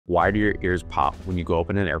why do your ears pop when you go up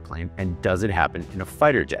in an airplane? And does it happen in a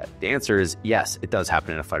fighter jet? The answer is yes, it does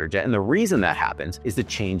happen in a fighter jet. And the reason that happens is the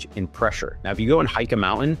change in pressure. Now, if you go and hike a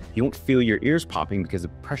mountain, you won't feel your ears popping because the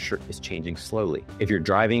pressure is changing slowly. If you're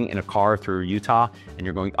driving in a car through Utah and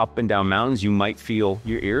you're going up and down mountains, you might feel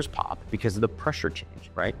your ears pop because of the pressure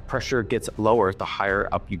change, right? Pressure gets lower the higher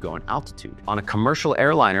up you go in altitude. On a commercial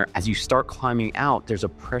airliner, as you start climbing out, there's a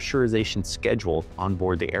pressurization schedule on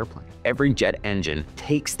board the airplane. Every jet engine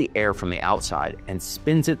takes the air from the outside and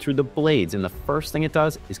spins it through the blades. And the first thing it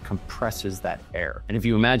does is compresses that air. And if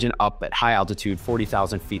you imagine up at high altitude,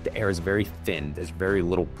 40,000 feet, the air is very thin. There's very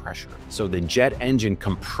little pressure. So the jet engine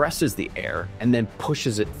compresses the air and then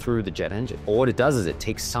pushes it through the jet engine. Well, what it does is it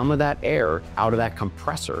takes some of that air out of that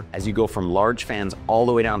compressor. As you go from large fans all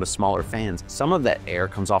the way down to smaller fans, some of that air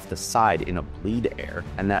comes off the side in a bleed air.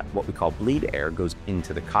 And that, what we call bleed air, goes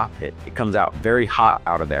into the cockpit. It comes out very hot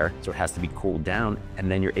out of there, so it has to be cooled down, and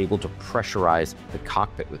then you're able to pressurize the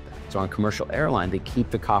cockpit with that. So on commercial airline, they keep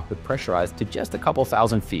the cockpit pressurized to just a couple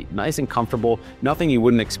thousand feet, nice and comfortable, nothing you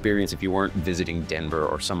wouldn't experience if you weren't visiting Denver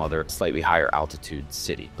or some other slightly higher altitude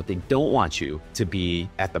city. But they don't want you to be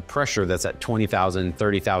at the pressure that's at 20,000,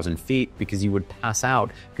 30,000 feet because you would pass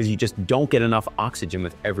out because you just don't get enough oxygen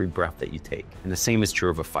with every breath that you take. And the same is true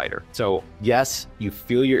of a fighter. So yes, you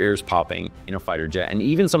feel your ears popping in a fighter jet, and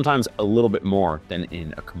even sometimes a little bit more than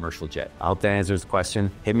in a commercial jet. I hope that answers the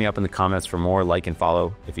question. Hit me up in the comments for more. Like and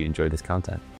follow if you enjoyed this content.